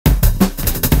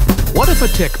What if a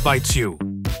tick bites you?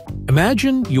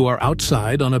 Imagine you are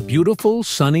outside on a beautiful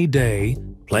sunny day,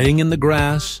 playing in the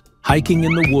grass, hiking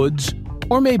in the woods,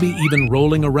 or maybe even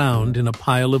rolling around in a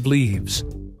pile of leaves.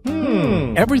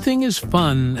 Everything is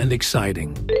fun and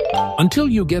exciting until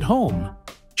you get home,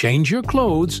 change your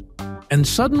clothes, and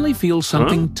suddenly feel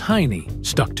something tiny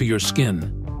stuck to your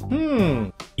skin.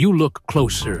 You look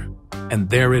closer, and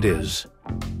there it is.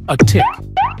 A tick.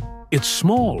 It's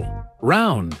small,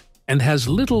 round, and has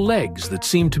little legs that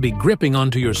seem to be gripping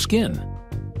onto your skin.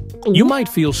 You might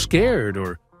feel scared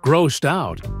or grossed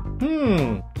out.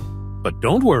 But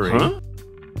don't worry.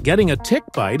 Getting a tick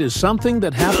bite is something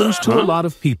that happens to a lot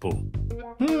of people.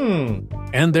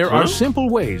 And there are simple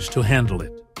ways to handle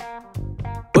it.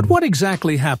 But what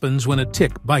exactly happens when a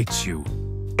tick bites you?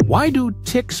 Why do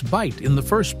ticks bite in the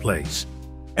first place?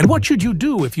 And what should you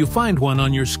do if you find one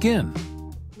on your skin?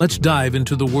 Let's dive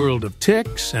into the world of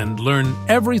ticks and learn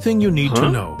everything you need to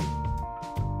know.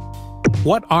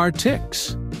 What are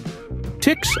ticks?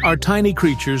 Ticks are tiny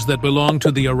creatures that belong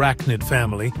to the arachnid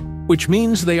family, which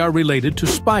means they are related to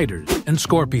spiders and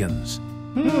scorpions.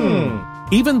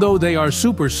 Even though they are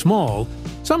super small,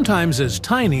 sometimes as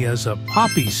tiny as a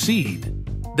poppy seed,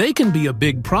 they can be a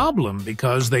big problem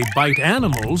because they bite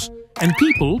animals and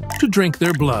people to drink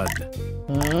their blood.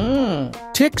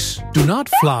 Ticks do not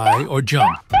fly or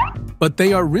jump, but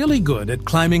they are really good at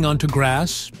climbing onto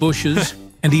grass, bushes,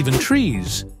 and even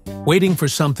trees, waiting for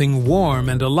something warm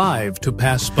and alive to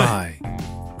pass by.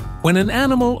 When an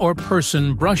animal or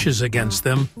person brushes against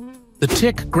them, the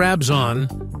tick grabs on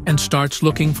and starts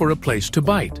looking for a place to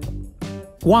bite.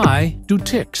 Why do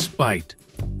ticks bite?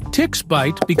 Ticks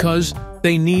bite because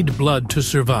they need blood to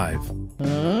survive.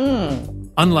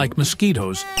 Unlike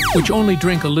mosquitoes, which only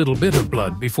drink a little bit of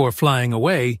blood before flying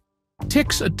away,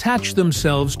 ticks attach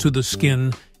themselves to the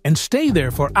skin and stay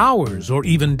there for hours or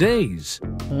even days.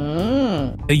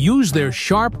 They use their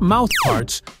sharp mouth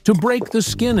parts to break the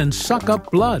skin and suck up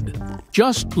blood,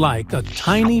 just like a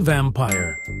tiny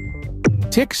vampire.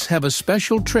 Ticks have a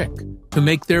special trick to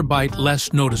make their bite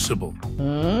less noticeable.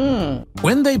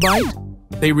 When they bite,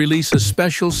 they release a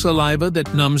special saliva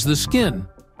that numbs the skin,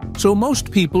 so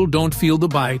most people don't feel the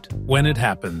bite when it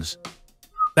happens.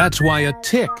 That's why a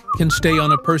tick can stay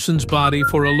on a person's body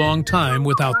for a long time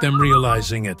without them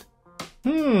realizing it.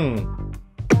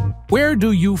 Where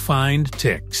do you find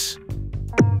ticks?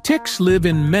 Ticks live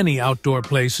in many outdoor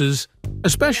places,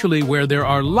 especially where there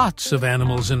are lots of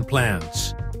animals and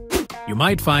plants. You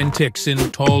might find ticks in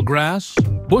tall grass,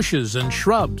 bushes and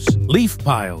shrubs, leaf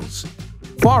piles,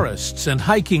 forests and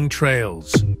hiking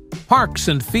trails, parks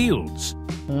and fields.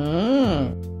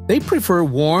 They prefer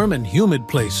warm and humid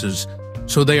places,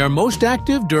 so they are most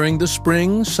active during the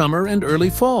spring, summer, and early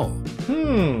fall.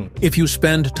 If you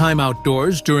spend time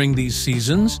outdoors during these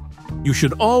seasons, you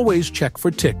should always check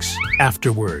for ticks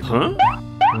afterward.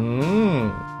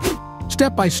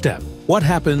 Step by step, what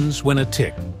happens when a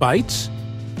tick bites?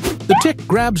 The tick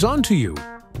grabs onto you.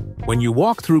 When you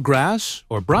walk through grass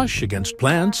or brush against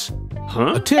plants,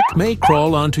 a tick may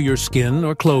crawl onto your skin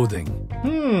or clothing.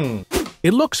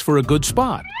 It looks for a good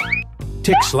spot.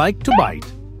 Ticks like to bite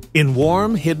in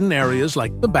warm, hidden areas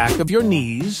like the back of your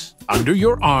knees, under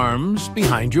your arms,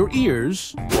 behind your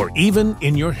ears, or even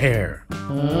in your hair.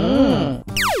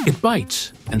 It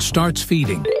bites and starts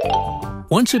feeding.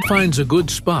 Once it finds a good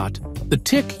spot, the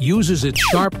tick uses its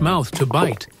sharp mouth to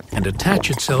bite and attach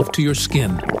itself to your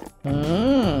skin.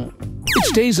 It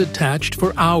stays attached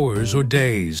for hours or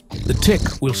days. The tick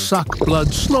will suck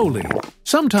blood slowly,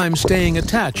 sometimes staying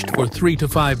attached for 3 to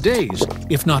 5 days,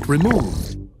 if not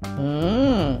removed.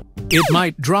 It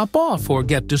might drop off or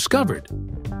get discovered.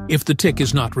 If the tick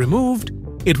is not removed,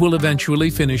 it will eventually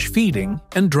finish feeding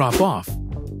and drop off.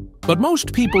 But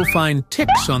most people find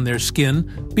ticks on their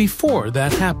skin before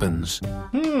that happens.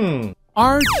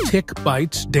 Are tick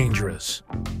bites dangerous?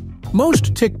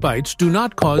 Most tick bites do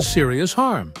not cause serious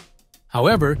harm.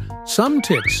 However, some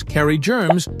ticks carry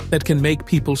germs that can make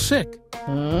people sick.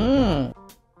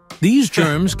 These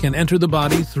germs can enter the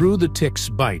body through the tick's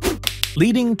bite,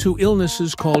 leading to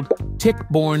illnesses called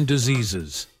tick-borne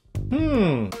diseases.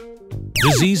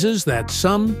 Diseases that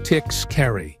some ticks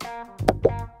carry.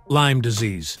 Lyme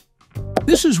disease.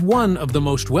 This is one of the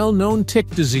most well-known tick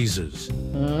diseases.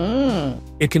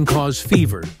 It can cause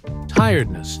fever,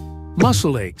 tiredness,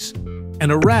 muscle aches,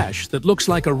 and a rash that looks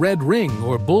like a red ring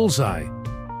or bullseye.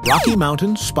 Rocky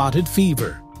Mountain spotted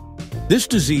fever. This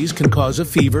disease can cause a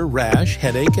fever, rash,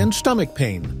 headache, and stomach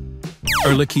pain.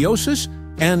 Ehrlichiosis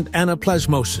and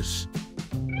anaplasmosis.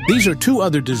 These are two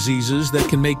other diseases that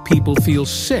can make people feel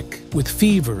sick with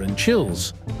fever and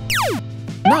chills.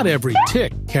 Not every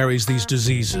tick carries these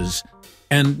diseases.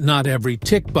 And not every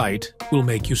tick bite will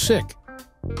make you sick.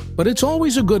 But it's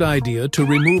always a good idea to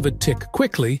remove a tick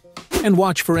quickly and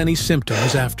watch for any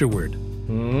symptoms afterward.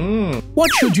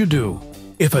 What should you do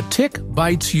if a tick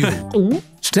bites you?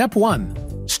 Step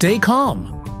 1. Stay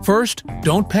calm. First,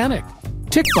 don't panic.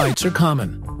 Tick bites are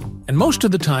common, and most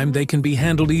of the time they can be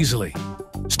handled easily.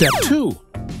 Step 2.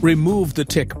 Remove the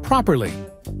tick properly.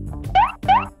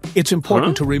 It's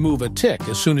important to remove a tick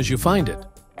as soon as you find it.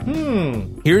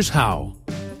 Here's how.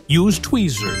 Use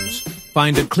tweezers.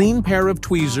 Find a clean pair of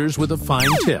tweezers with a fine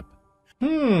tip.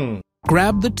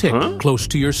 Grab the tick close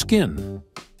to your skin.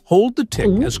 Hold the tick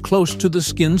as close to the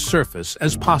skin surface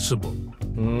as possible.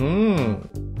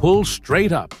 Pull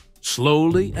straight up,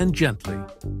 slowly and gently.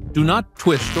 Do not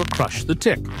twist or crush the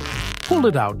tick. Pull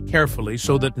it out carefully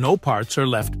so that no parts are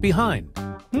left behind.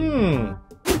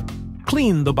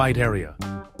 Clean the bite area.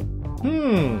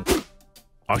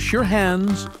 Wash your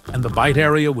hands and the bite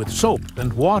area with soap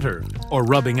and water or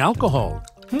rubbing alcohol.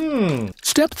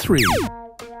 Step 3.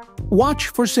 Watch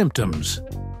for symptoms.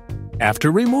 After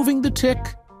removing the tick,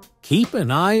 keep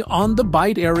an eye on the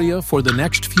bite area for the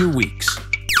next few weeks.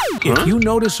 If you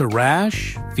notice a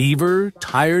rash, fever,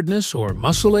 tiredness, or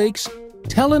muscle aches,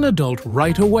 tell an adult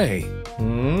right away.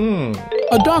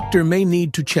 A doctor may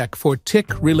need to check for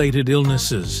tick-related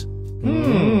illnesses.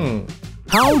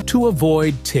 How to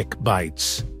avoid tick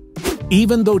bites.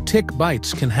 Even though tick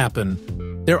bites can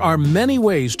happen, there are many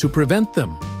ways to prevent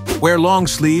them. Wear long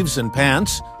sleeves and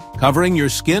pants. Covering your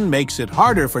skin makes it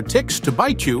harder for ticks to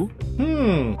bite you.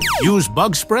 Use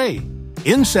bug spray,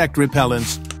 insect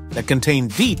repellents that contain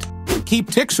DEET to keep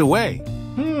ticks away.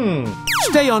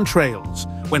 Stay on trails.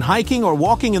 When hiking or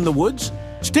walking in the woods,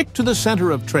 stick to the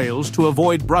center of trails to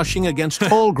avoid brushing against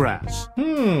tall grass.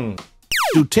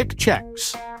 Do tick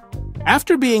checks.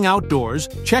 After being outdoors,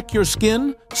 check your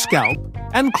skin, scalp,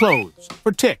 and clothes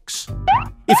for ticks.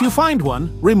 If you find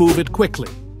one, remove it quickly.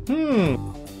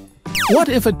 What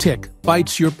if a tick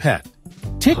bites your pet?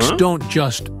 Ticks don't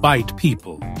just bite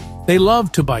people. They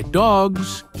love to bite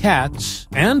dogs, cats,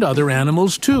 and other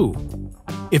animals too.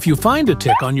 If you find a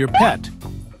tick on your pet,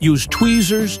 use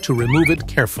tweezers to remove it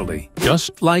carefully,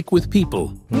 just like with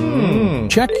people.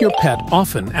 Check your pet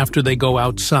often after they go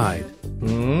outside.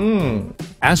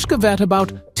 Ask a vet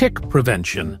about tick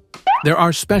prevention. There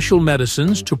are special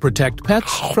medicines to protect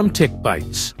pets from tick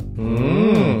bites.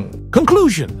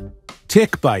 Conclusion.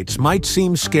 Tick bites might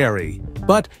seem scary,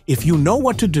 but if you know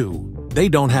what to do, they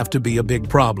don't have to be a big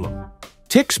problem.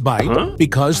 Ticks bite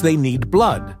because they need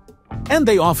blood, and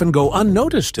they often go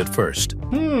unnoticed at first.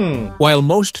 While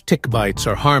most tick bites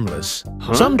are harmless,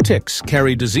 some ticks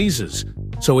carry diseases,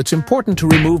 so it's important to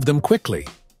remove them quickly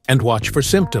and watch for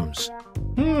symptoms.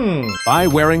 By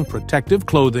wearing protective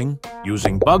clothing,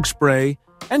 using bug spray,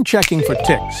 and checking for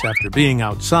ticks after being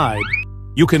outside,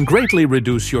 you can greatly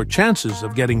reduce your chances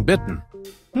of getting bitten.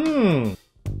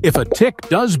 If a tick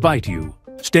does bite you,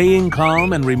 staying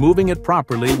calm and removing it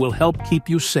properly will help keep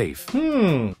you safe.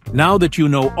 Now that you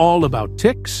know all about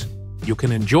ticks, you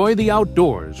can enjoy the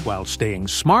outdoors while staying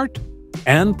smart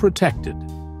and protected.